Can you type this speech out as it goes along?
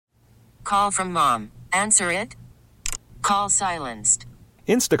Call from mom. Answer it. Call silenced.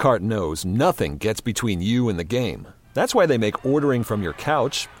 Instacart knows nothing gets between you and the game. That's why they make ordering from your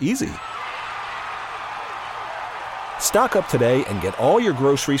couch easy. Stock up today and get all your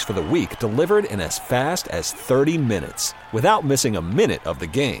groceries for the week delivered in as fast as 30 minutes without missing a minute of the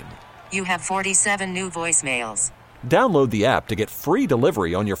game. You have 47 new voicemails. Download the app to get free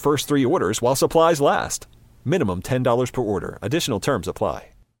delivery on your first 3 orders while supplies last. Minimum $10 per order. Additional terms apply.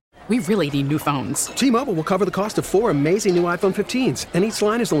 We really need new phones. T-Mobile will cover the cost of 4 amazing new iPhone 15s, and each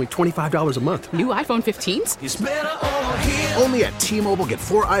line is only $25 a month. New iPhone 15s? It's better over here. Only at T-Mobile, get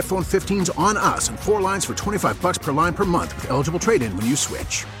 4 iPhone 15s on us and 4 lines for $25 per line per month with eligible trade-in when you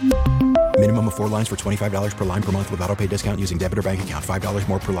switch. Minimum of 4 lines for $25 per line per month with autopay discount using debit or bank account. $5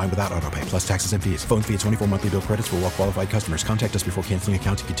 more per line without autopay, plus taxes and fees. Phone fee at 24 monthly bill credits for well-qualified customers. Contact us before canceling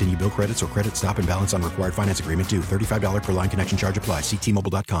account to continue bill credits or credit stop and balance on required finance agreement due. $35 per line connection charge applies. See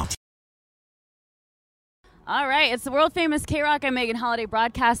T-Mobile.com. All right, it's the world-famous K-Rock. I'm Megan Holiday,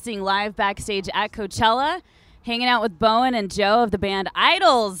 broadcasting live backstage at Coachella, hanging out with Bowen and Joe of the band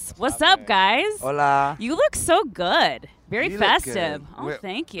IDLES. What's up, guys? Hola. You look so good. Very You look festive. good. Oh,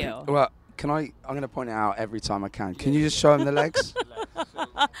 thank you. Well, I'm going to point it out every time I can. Can you just show him the legs?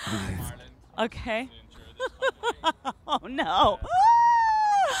 Okay. Oh, no.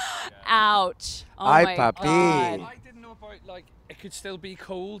 Ouch. Oh, Ay, my papi. God. I didn't know about, it could still be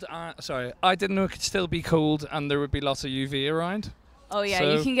cold. I didn't know it could still be cold and there would be lots of UV around. Oh, yeah,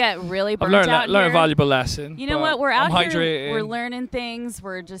 So you can get really burnt I've out learned a here. valuable lesson. You know but what? We're I'm out here. hydrating. We're learning things.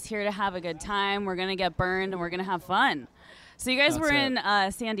 We're just here to have a good time. We're going to get burned, and we're going to have fun. So you guys That's were it.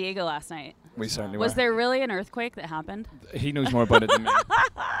 in San Diego last night. We certainly Was were. there really an earthquake that happened? He knows more about it than me.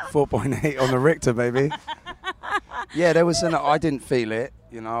 4.8 on the Richter, baby. Yeah, there was I didn't feel it.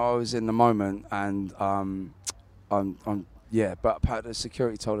 You know, I was in the moment, and but the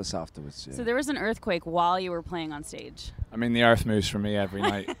security told us afterwards. Yeah. So there was an earthquake while you were playing on stage. I mean, the earth moves for me every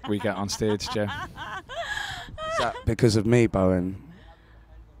night we get on stage, Joe. Is that because of me, Bowen?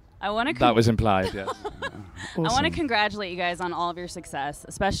 That was implied, yes. I want to congratulate you guys on all of your success,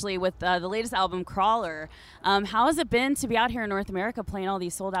 especially with the latest album, Crawler. How has it been to be out here in North America playing all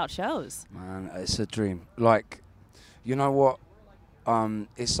these sold-out shows? Man, it's a dream. Like, you know what?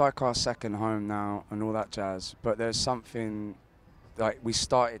 It's like our second home now and all that jazz, but there's something, like, we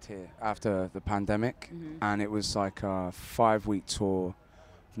started here after the pandemic, and it was like a 5-week tour,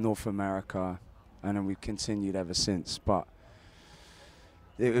 North America, and then we've continued ever since. But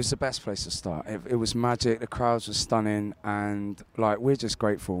it was the best place to start. It was magic. The crowds were stunning, and we're just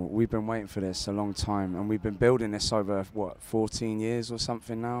grateful. We've been waiting for this a long time, and we've been building this over 14 years or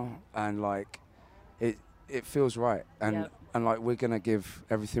something now, and it feels right. And we're gonna give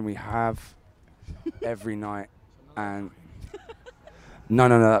everything we have every night. And no,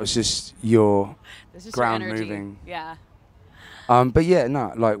 that was just your ground moving. Yeah. But yeah,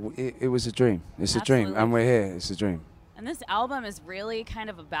 no, it was a dream. It's Absolutely. a dream, and we're here. It's a dream. And this album is really kind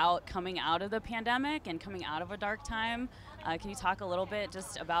of about coming out of the pandemic and coming out of a dark time. Can you talk a little bit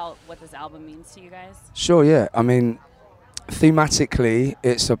just about what this album means to you guys? Sure, yeah. I mean, thematically,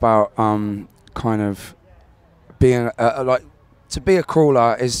 it's about kind of being to be a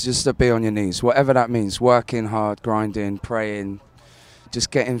crawler is just to be on your knees, whatever that means. Working hard, grinding, praying,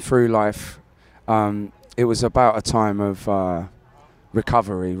 just getting through life. It was about a time of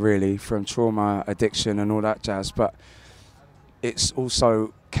recovery, really, from trauma, addiction, and all that jazz. But it's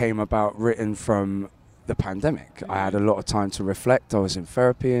also came about written from the pandemic. I had a lot of time to reflect. I was in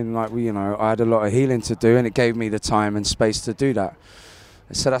therapy, and I had a lot of healing to do, and it gave me the time and space to do that.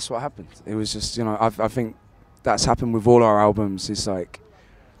 So that's what happened. It was just, I think that's happened with all our albums. It's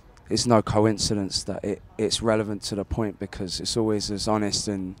no coincidence that it's relevant to the point, because it's always as honest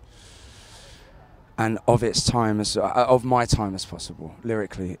and of its time of my time as possible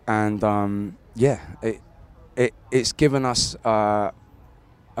lyrically. And it's given us an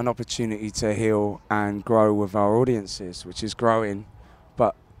opportunity to heal and grow with our audiences, which is growing.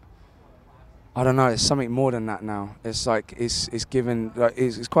 But I don't know, it's something more than that now. It's it's given,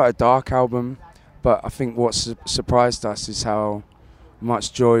 it's quite a dark album, but I think what's surprised us is how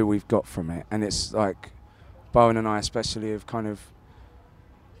much joy we've got from it. And it's Bowen and I especially have kind of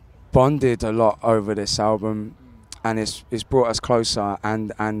bonded a lot over this album, and it's brought us closer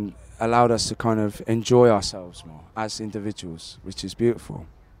and allowed us to kind of enjoy ourselves more as individuals, which is beautiful.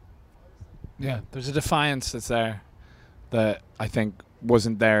 Yeah, there's a defiance that's there that I think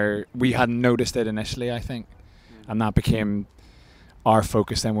wasn't there. We hadn't noticed it initially, I think, and that became our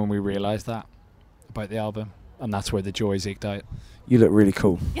focus then when we realised that about the album. and that's where the joy is eked out. You look really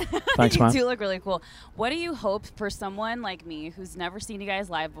cool. Thanks, man. You do look really cool. What do you hope for someone like me who's never seen you guys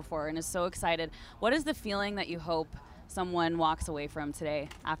live before and is so excited? What is the feeling that you hope someone walks away from today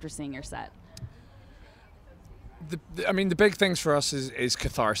after seeing your set? The big things for us is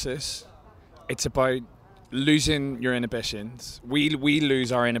catharsis. It's about losing your inhibitions. We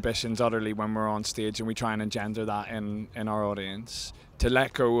lose our inhibitions utterly when we're on stage, and we try and engender that in our audience, to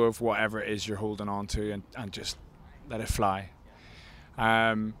let go of whatever it is you're holding on to and just let it fly.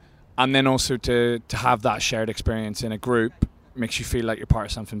 And then also to have that shared experience in a group makes you feel like you're part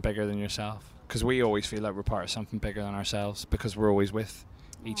of something bigger than yourself, because we always feel like we're part of something bigger than ourselves because we're always with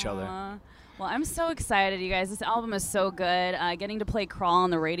each other. Well, I'm so excited, you guys. This album is so good. Getting to play Crawl on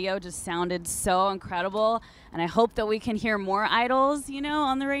the radio just sounded so incredible, and I hope that we can hear more IDLES,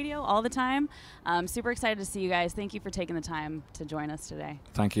 on the radio all the time. I'm super excited to see you guys. Thank you for taking the time to join us today.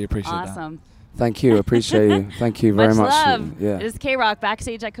 Thank you. Appreciate that. Awesome. Thank you. Appreciate you. Thank you very much. Love. Yeah. It is K-Rock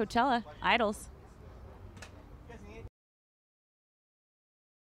backstage at Coachella. IDLES.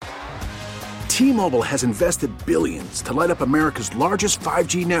 T-Mobile has invested billions to light up America's largest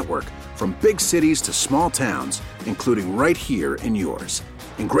 5G network, from big cities to small towns, including right here in yours.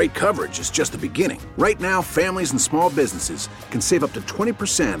 And great coverage is just the beginning. Right now, families and small businesses can save up to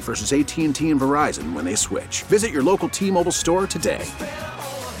 20% versus AT&T and Verizon when they switch. Visit your local T-Mobile store today.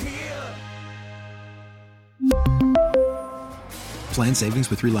 Plan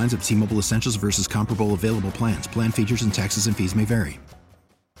savings with 3 lines of T-Mobile Essentials versus comparable available plans. Plan features and taxes and fees may vary.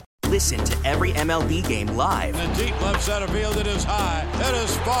 Listen to every MLB game live. In the deep left center field, it is high, it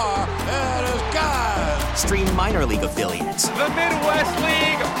is far, it is gone. Stream minor league affiliates. The Midwest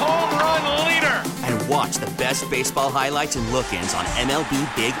League home run leader. And watch the best baseball highlights and look-ins on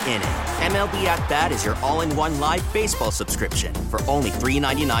MLB Big Inning. MLB At Bat is your all-in-one live baseball subscription for only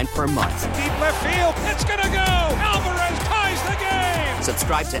 $3.99 per month. Deep left field, it's gonna go. Alvarez ties the game.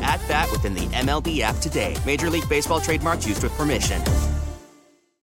 Subscribe to At Bat within the MLB app today. Major League Baseball trademarks used with permission.